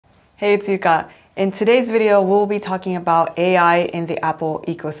Hey, it's Yuka. In today's video, we'll be talking about AI in the Apple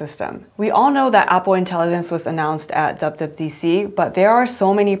ecosystem. We all know that Apple Intelligence was announced at WWDC, but there are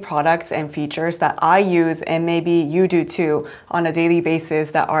so many products and features that I use, and maybe you do too, on a daily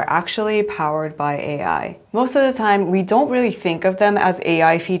basis that are actually powered by AI. Most of the time, we don't really think of them as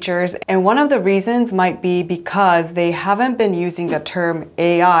AI features, and one of the reasons might be because they haven't been using the term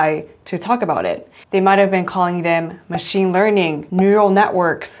AI to talk about it. They might have been calling them machine learning, neural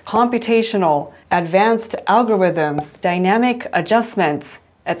networks, computational, advanced algorithms, dynamic adjustments,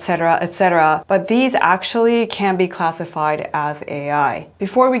 etc., etc. But these actually can be classified as AI.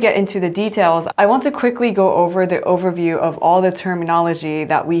 Before we get into the details, I want to quickly go over the overview of all the terminology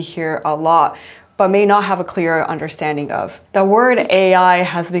that we hear a lot but may not have a clear understanding of. The word AI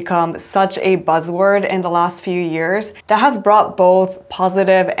has become such a buzzword in the last few years that has brought both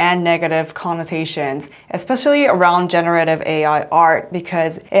positive and negative connotations, especially around generative AI art,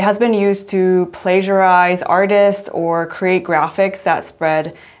 because it has been used to plagiarize artists or create graphics that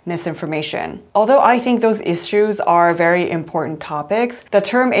spread misinformation. Although I think those issues are very important topics, the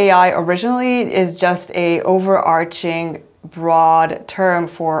term AI originally is just an overarching broad term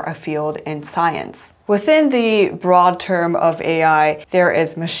for a field in science. Within the broad term of AI, there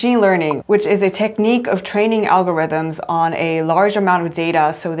is machine learning, which is a technique of training algorithms on a large amount of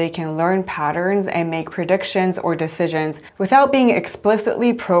data so they can learn patterns and make predictions or decisions without being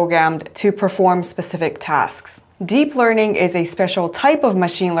explicitly programmed to perform specific tasks. Deep learning is a special type of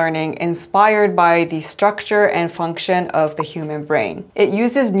machine learning inspired by the structure and function of the human brain. It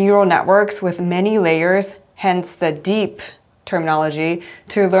uses neural networks with many layers, hence the deep terminology,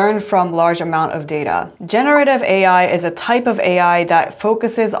 to learn from large amount of data. Generative AI is a type of AI that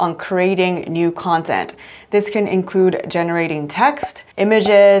focuses on creating new content. This can include generating text,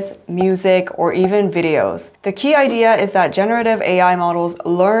 images, music, or even videos. The key idea is that generative AI models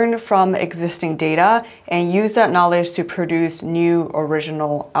learn from existing data and use that knowledge to produce new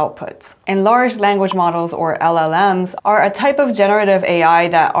original outputs. And large language models, or LLMs, are a type of generative AI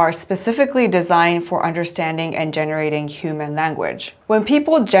that are specifically designed for understanding and generating human language. When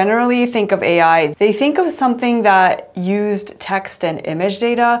people generally think of AI, they think of something that used text and image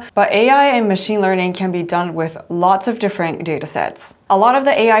data, but AI and machine learning can be done with lots of different data sets. A lot of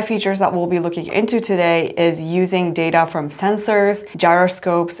the AI features that we'll be looking into today is using data from sensors,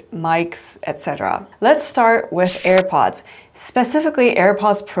 gyroscopes, mics, etc. Let's start with AirPods. Specifically,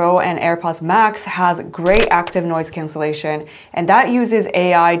 AirPods Pro and AirPods Max has great active noise cancellation, and that uses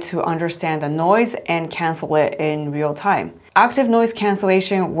AI to understand the noise and cancel it in real time. Active noise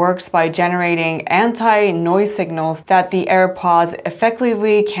cancellation works by generating anti-noise signals that the AirPods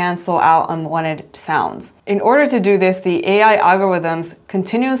effectively cancel out unwanted sounds. In order to do this, the AI algorithms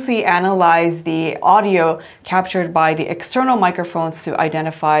continuously analyze the audio captured by the external microphones to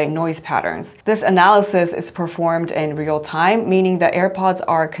identify noise patterns. This analysis is performed in real time, meaning the AirPods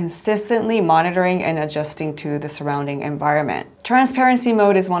are consistently monitoring and adjusting to the surrounding environment. Transparency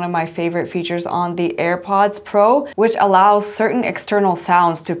mode is one of my favorite features on the AirPods Pro, which allows certain external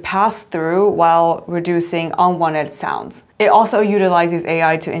sounds to pass through while reducing unwanted sounds. It also utilizes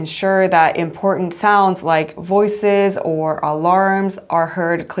AI to ensure that important sounds like voices or alarms are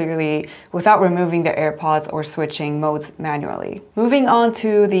heard clearly without removing the AirPods or switching modes manually. Moving on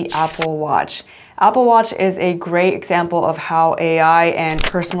to the Apple Watch. Apple Watch is a great example of how AI and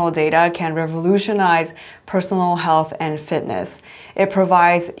personal data can revolutionize personal health and fitness. It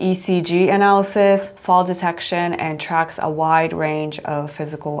provides ECG analysis, fall detection, and tracks a wide range of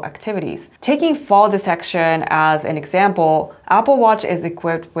physical activities. Taking fall detection as an example, Apple Watch is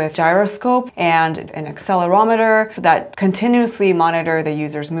equipped with gyroscope and an accelerometer that continuously monitor the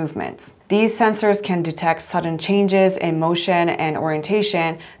user's movements. These sensors can detect sudden changes in motion and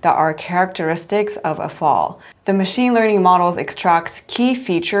orientation that are characteristics of a fall. The machine learning models extract key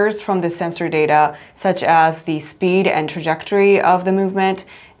features from the sensor data, such as the speed and trajectory of the movement,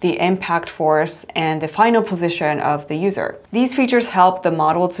 the impact force, and the final position of the user. These features help the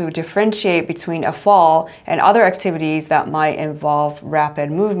model to differentiate between a fall and other activities that might involve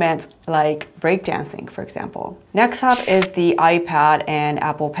rapid movements, like breakdancing, for example. Next up is the iPad and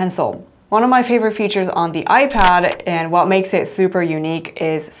Apple Pencil. One of my favorite features on the iPad, and what makes it super unique,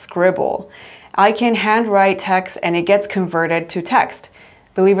 is Scribble. I can handwrite text and it gets converted to text.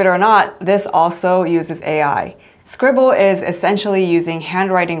 Believe it or not, this also uses AI. Scribble is essentially using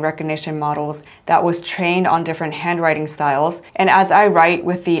handwriting recognition models that was trained on different handwriting styles, and as I write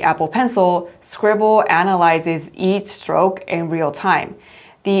with the Apple Pencil, Scribble analyzes each stroke in real time.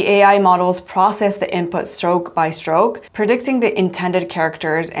 The AI models process the input stroke by stroke, predicting the intended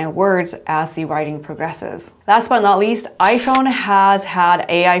characters and words as the writing progresses. Last but not least, iPhone has had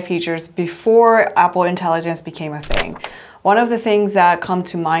AI features before Apple Intelligence became a thing. One of the things that come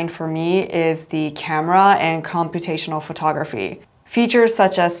to mind for me is the camera and computational photography. Features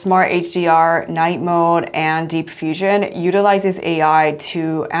such as Smart HDR, Night Mode, and Deep Fusion utilizes AI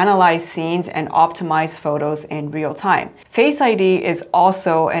to analyze scenes and optimize photos in real time. Face ID is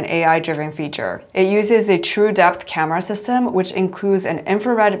also an AI-driven feature. It uses a true depth camera system, which includes an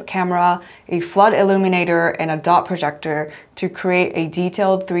infrared camera, a flood illuminator, and a dot projector to create a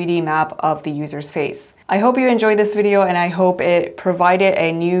detailed 3D map of the user's face. I hope you enjoyed this video, and I hope it provided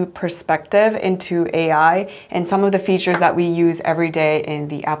a new perspective into AI and some of the features that we use every day in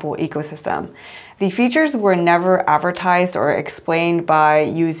the Apple ecosystem. The features were never advertised or explained by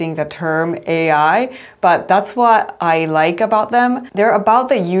using the term AI, but that's what I like about them. They're about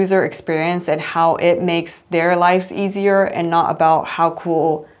the user experience and how it makes their lives easier, and not about how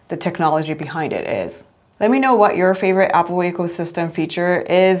cool the technology behind it is. Let me know what your favorite Apple ecosystem feature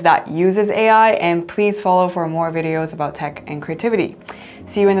is that uses AI, and please follow for more videos about tech and creativity.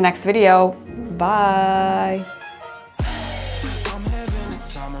 See you in the next video. Bye.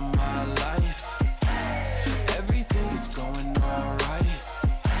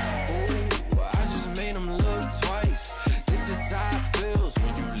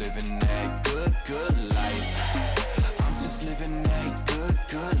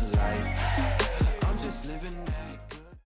 Living